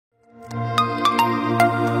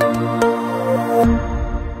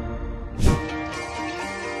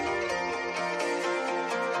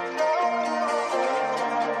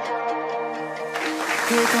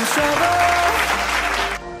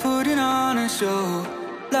show.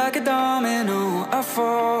 Like a domino, I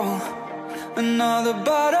fall. Another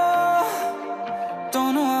bottle.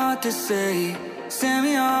 Don't know what to say. Send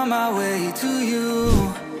me on my way to you.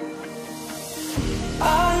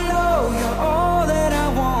 I know you're all that I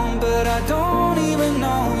want, but I don't even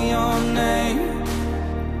know your name.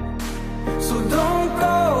 So don't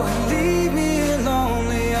go and leave me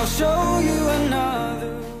lonely. I'll show you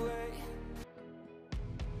another way.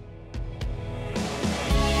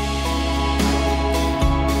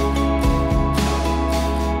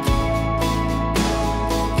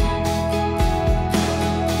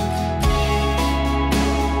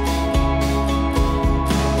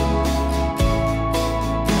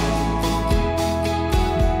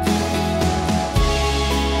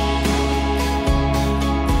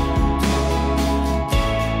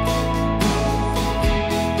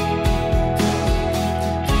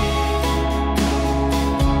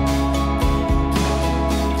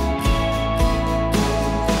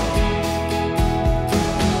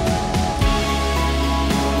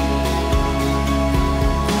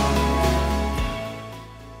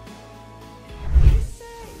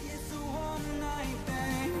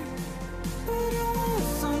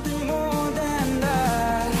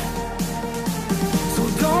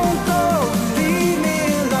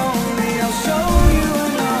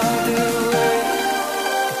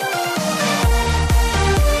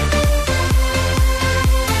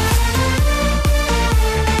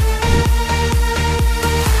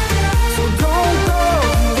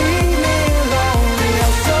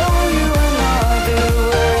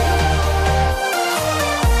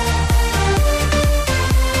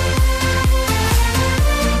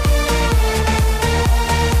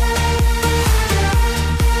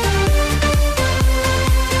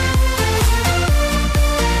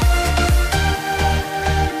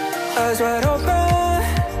 Wide open,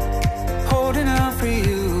 holding out for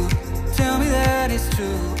you. Tell me that it's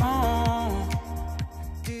true.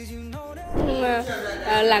 Did you know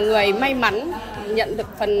that? Là người may mắn nhận được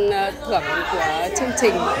phần thưởng của chương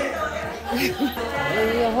trình.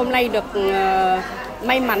 Hôm nay được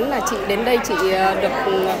may mắn là chị đến đây, chị được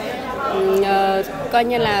coi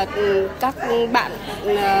như là các bạn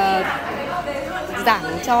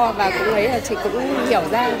giảng cho và cũng thấy là chị cũng hiểu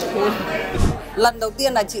ra. Lần đầu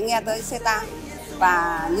tiên là chị nghe tới SETA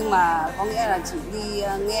nhưng mà có nghĩa là chị đi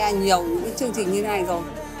nghe nhiều những cái chương trình như thế này rồi,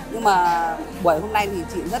 nhưng mà buổi hôm nay thì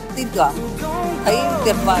chị rất tin tưởng, thấy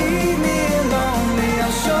tuyệt vời.